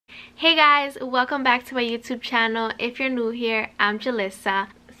Hey guys, welcome back to my YouTube channel. If you're new here, I'm Julissa.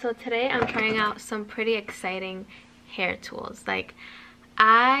 So today I'm trying out some pretty exciting hair tools. Like,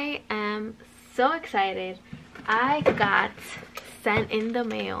 I am so excited. I got sent in the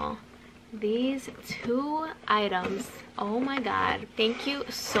mail these two items. Oh my god, thank you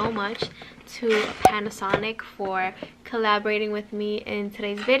so much to Panasonic for collaborating with me in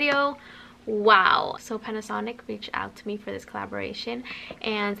today's video. Wow. So Panasonic reached out to me for this collaboration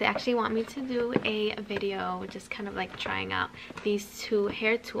and they actually want me to do a video just kind of like trying out these two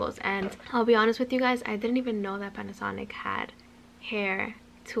hair tools. And I'll be honest with you guys, I didn't even know that Panasonic had hair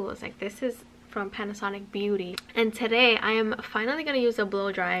tools. Like, this is from Panasonic Beauty, and today I am finally gonna use a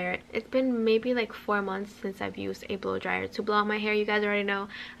blow dryer. It's been maybe like 4 months since I've used a blow dryer to blow out my hair. You guys already know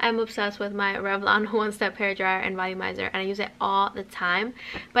I'm obsessed with my Revlon one-step hair dryer and volumizer, and I use it all the time.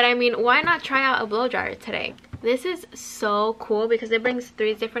 But I mean, why not try out a blow dryer today? This is so cool because it brings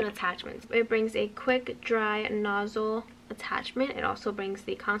 3 different attachments. It brings a quick dry nozzle attachment. It also brings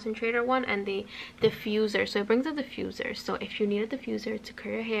the concentrator one and the diffuser. So it brings a diffuser, so if you need a diffuser to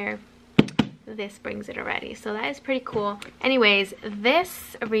curl your hair, this brings it already. So that is pretty cool. Anyways,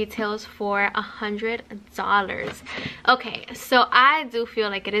 this retails for $100. Okay, so I do feel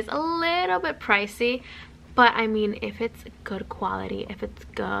like it is a little bit pricey, but I mean, if it's good quality, if it's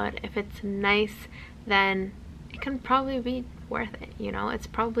good, if it's nice, then it can probably be worth it, you know? It's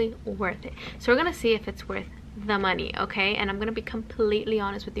probably worth it. So we're gonna see if it's worth the money, okay? And I'm gonna be completely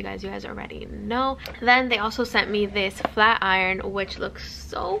honest with you guys. You guys already know. Then they also sent me this flat iron, which looks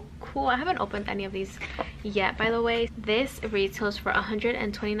so cool. I haven't opened any of these yet, by the way. This retails for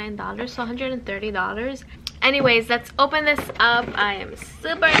 $129, so $130. Anyways, let's open this up. I am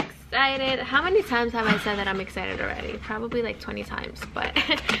super excited. How many times have I said that I'm excited already? Probably like 20 times, but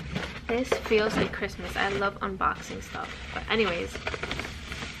this feels like Christmas. I love unboxing stuff. But anyways,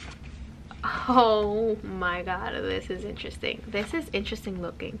 oh my god, this is interesting. This is interesting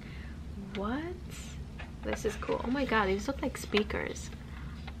looking. What? This is cool. Oh my god, these look like speakers.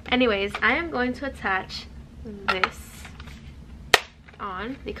 Anyways, I am going to attach this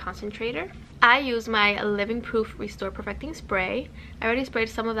on the concentrator. I use my Living Proof Restore Perfecting Spray. I already sprayed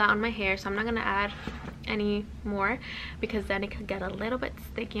some of that on my hair, so I'm not gonna add any more because then it could get a little bit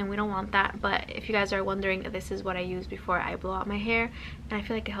sticky and we don't want that. But if you guys are wondering, this is what I use before I blow out my hair, and I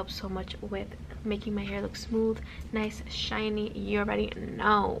feel like it helps so much with making my hair look smooth, nice, shiny. You already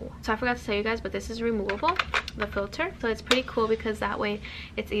know. So I forgot to tell you guys, but this is removable, the filter, so it's pretty cool because that way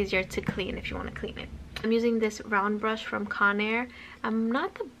it's easier to clean if you want to clean it. I'm using this round brush from Conair. I'm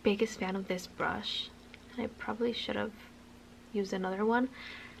not the biggest fan of this brush. I probably should have used another one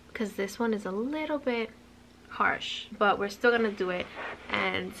because this one is a little bit harsh, but we're still gonna do it,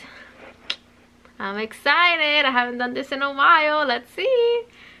 and I'm excited. I haven't done this in a while. Let's see.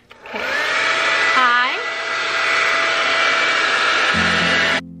 Okay. Hi.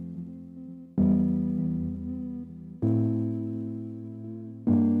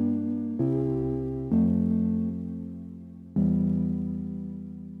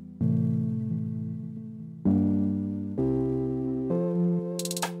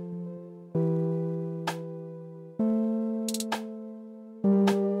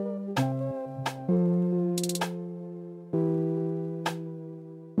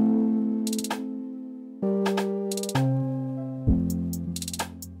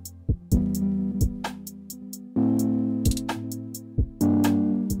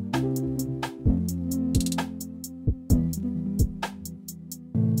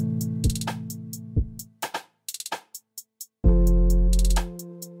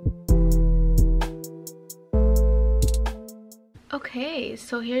 Okay,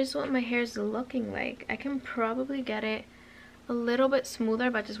 so here's what my hair is looking like. I can probably get it a little bit smoother,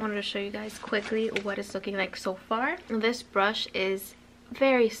 but I just wanted to show you guys quickly what it's looking like so far. This brush is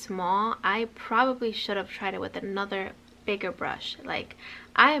very small. I probably should have tried it with another bigger brush. Like,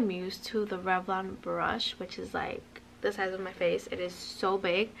 I am used to the Revlon brush, which is like the size of my face. It is so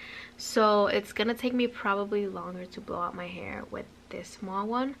big, so it's gonna take me probably longer to blow out my hair with this small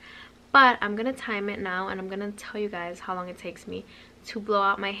one. But I'm gonna time it now and I'm gonna tell you guys how long it takes me to blow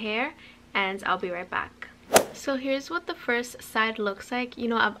out my hair, and I'll be right back. So here's what the first side looks like. You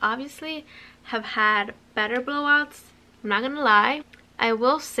know, I've obviously have had better blowouts, I'm not gonna lie. I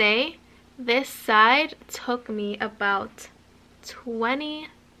will say this side took me about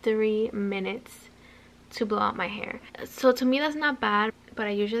 23 minutes to blow out my hair. So to me that's not bad, but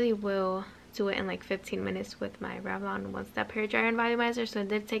I usually will do it in like 15 minutes with my Revlon one-step hair dryer and volumizer, so it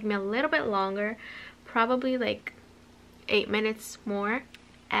did take me a little bit longer, probably like 8 minutes more,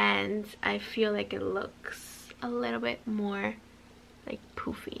 and I feel like it looks a little bit more like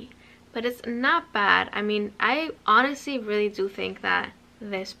poofy. but it's not bad. I mean, I honestly really do think that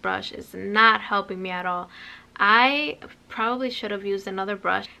this brush is not helping me at all. I probably should have used another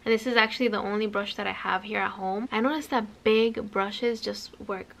brush, and this is actually the only brush that I have here at home. I noticed that big brushes just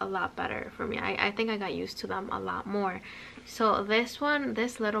work a lot better for me. I think I got used to them a lot more. So this one,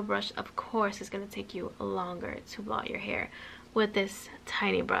 this little brush, of course, is going to take you longer to blow out your hair with this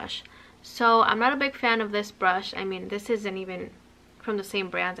tiny brush. So I'm not a big fan of this brush. I mean, this isn't even from the same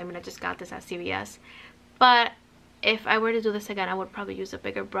brand. I mean, I just got this at CVS. But if I were to do this again, I would probably use a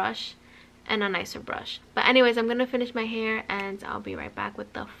bigger brush and a nicer brush. But anyways, I'm gonna finish my hair and I'll be right back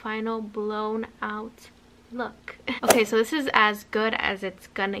with the final blown out look. Okay, so this is as good as it's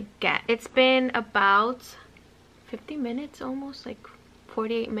gonna get. It's been about 50 minutes, almost like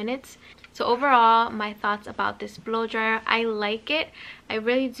 48 minutes. So overall, my thoughts about this blow dryer: I like it. I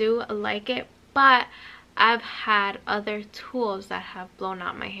really do like it, but I've had other tools that have blown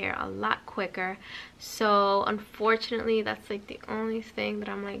out my hair a lot quicker. So unfortunately, that's like the only thing that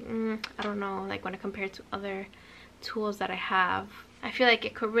I'm like, I don't know, like when I compare it to other tools that I have, I feel like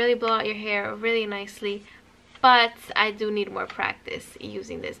it could really blow out your hair really nicely, but I do need more practice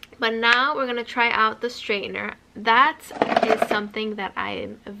using this. But now we're gonna try out the straightener. That is something that I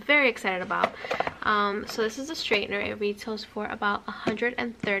am very excited about. So this is a straightener. It retails for about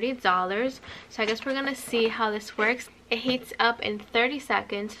 $130. So I guess we're gonna see how this works. It heats up in 30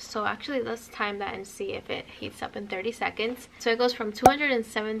 seconds. So actually, let's time that and see if it heats up in 30 seconds. So it goes from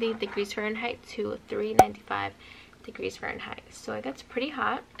 270 degrees Fahrenheit to 395 degrees Fahrenheit. So it gets pretty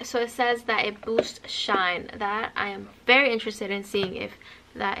hot. So it says that it boosts shine. That I am very interested in seeing if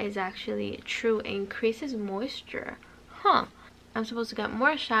that is actually true. It increases moisture. I'm supposed to get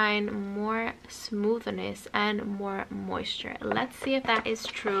more shine, more smoothness, and more moisture. Let's see if that is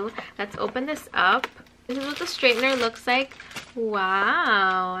true. Let's open this up. This is what the straightener looks like.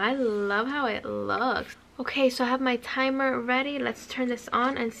 Wow, I love how it looks. Okay, so I have my timer ready. Let's turn this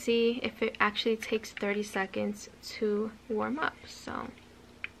on and see if it actually takes 30 seconds to warm up. So,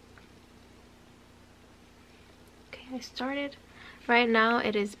 okay, I started. Right now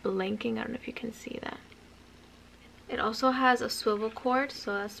it is blinking. I don't know if you can see that. It also has a swivel cord,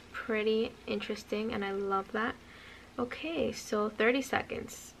 so that's pretty interesting, and I love that. Okay, so 30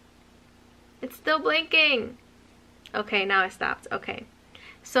 seconds. It's still blinking. Okay, now it stopped. Okay,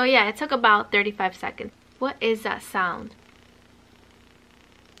 so yeah, it took about 35 seconds. What is that sound?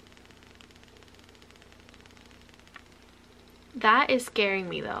 That is scaring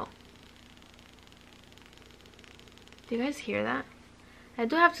me though. Do you guys hear that? I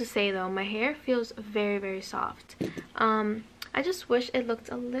do have to say though, my hair feels very, very soft. I just wish it looked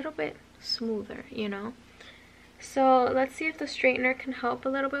a little bit smoother, you know? So let's see if the straightener can help a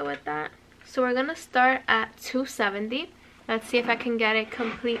little bit with that. So we're gonna start at 270. Let's see if I can get it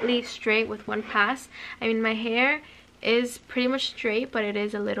completely straight with one pass. I mean, my hair is pretty much straight, but it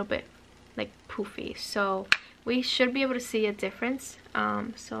is a little bit like poofy. So we should be able to see a difference.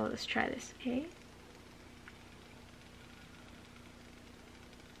 So let's try this, okay?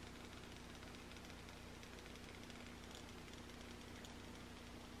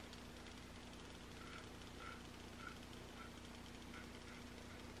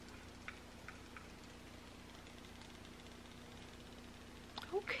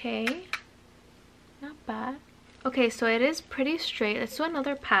 Okay, not bad. Okay, so it is pretty straight. Let's do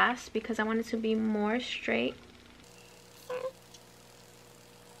another pass because I want it to be more straight.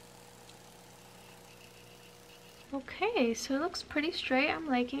 Okay, so it looks pretty straight. I'm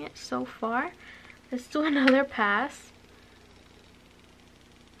liking it so far. Let's do another pass.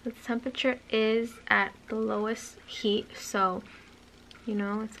 The temperature is at the lowest heat, so you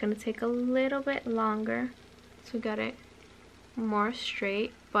know it's gonna take a little bit longer to get it more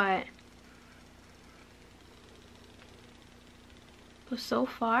straight, but so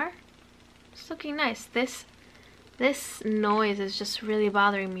far it's looking nice. This noise is just really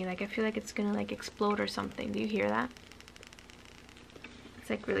bothering me. Like I feel like it's gonna like explode or something. Do you hear that? It's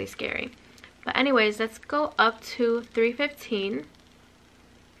like really scary. But anyways, let's go up to 315.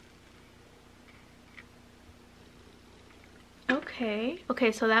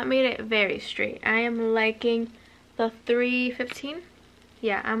 Okay, so that made it very straight. I am liking the 315.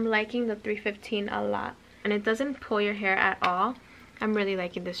 Yeah, I'm liking the 315 a lot, and it doesn't pull your hair at all. I'm really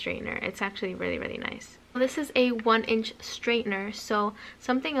liking the straightener. It's actually really, really nice. This is a 1-inch straightener, so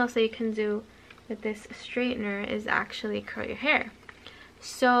something else that you can do with this straightener is actually curl your hair.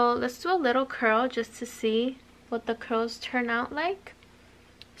 So let's do a little curl just to see what the curls turn out like.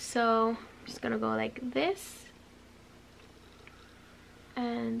 So I'm just gonna go like this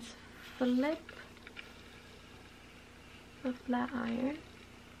and flip the flat iron,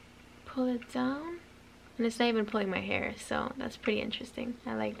 pull it down. And it's not even pulling my hair, so that's pretty interesting.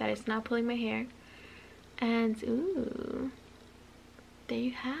 I like that it's not pulling my hair. And ooh, there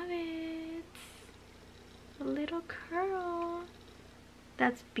you have it. A little curl.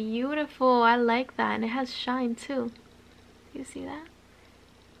 That's beautiful. I like that. And it has shine too. You see that?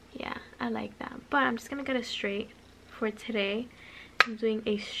 Yeah, I like that. But I'm just gonna get it straight for today. I'm doing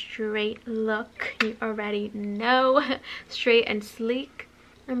a straight look. You already know. Straight and sleek.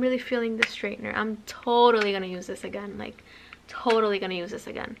 I'm really feeling the straightener. I'm totally gonna use this again. Like, totally gonna use this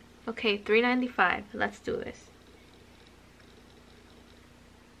again. Okay, $3.95. Let's do this.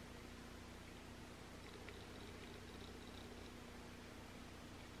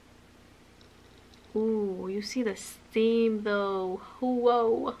 Ooh, you see the steam though.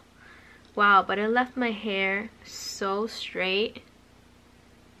 Whoa. Wow, but it left my hair so straight.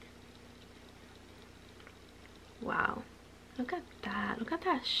 Wow. Look at that. Look at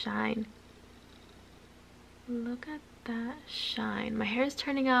that shine. Look at that shine. My hair is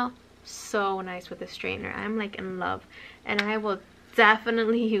turning out so nice with the straightener. I'm like in love. And I will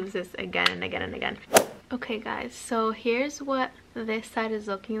definitely use this again and again and again. Okay guys, so here's what this side is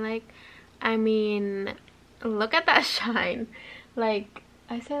looking like. I mean, look at that shine. Like,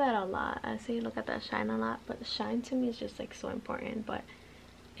 I say that a lot. I say look at that shine a lot, but the shine to me is just like so important. But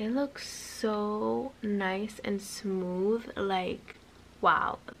it looks so nice and smooth. Like,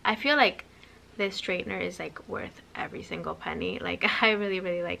 wow. I feel like this straightener is like worth every single penny. Like, I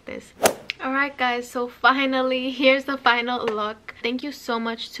really like this. Alright guys, so finally, here's the final look. Thank you so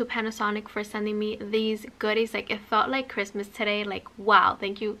much to Panasonic for sending me these goodies. Like, it felt like Christmas today. Like, wow,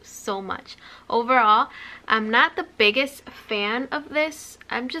 thank you so much. Overall, I'm not the biggest fan of this.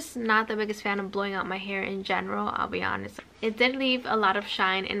 I'm just not the biggest fan of blowing out my hair in general, I'll be honest. It did leave a lot of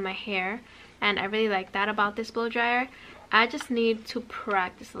shine in my hair, and I really like that about this blow dryer. I just need to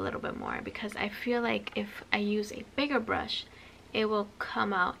practice a little bit more because I feel like if I use a bigger brush, it will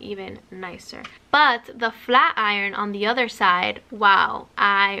come out even nicer. But the flat iron on the other side, wow,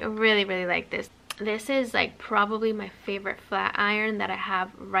 I really like this. This is like probably my favorite flat iron that I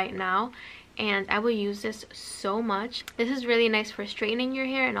have right now, and I will use this so much. This is really nice for straightening your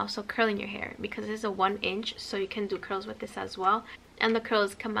hair and also curling your hair because this is a 1 inch, so you can do curls with this as well. And the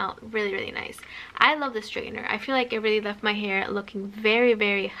curls come out really nice. I love the straightener. I feel like it really left my hair looking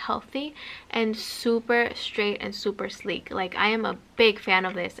very healthy and super straight and super sleek. Like, I am a big fan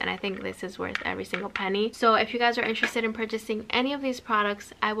of this, and I think this is worth every single penny. So if you guys are interested in purchasing any of these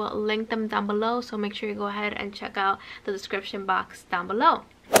products, I will link them down below, so make sure you go ahead and check out the description box down below.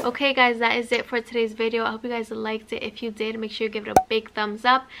 Okay guys, that is it for today's video. I hope you guys liked it. If you did, make sure you give it a big thumbs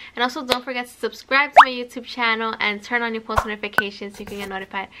up, and also don't forget to subscribe to my YouTube channel and turn on your post notifications so you can get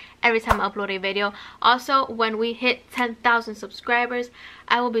notified every time I upload a video. Also, when we hit 10,000 subscribers,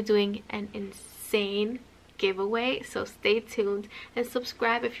 I will be doing an insane giveaway, so stay tuned and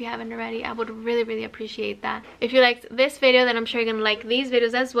subscribe if you haven't already. I would really appreciate that. If you liked this video, then I'm sure you're gonna like these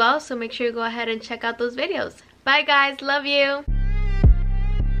videos as well, so make sure you go ahead and check out those videos. Bye guys, love you.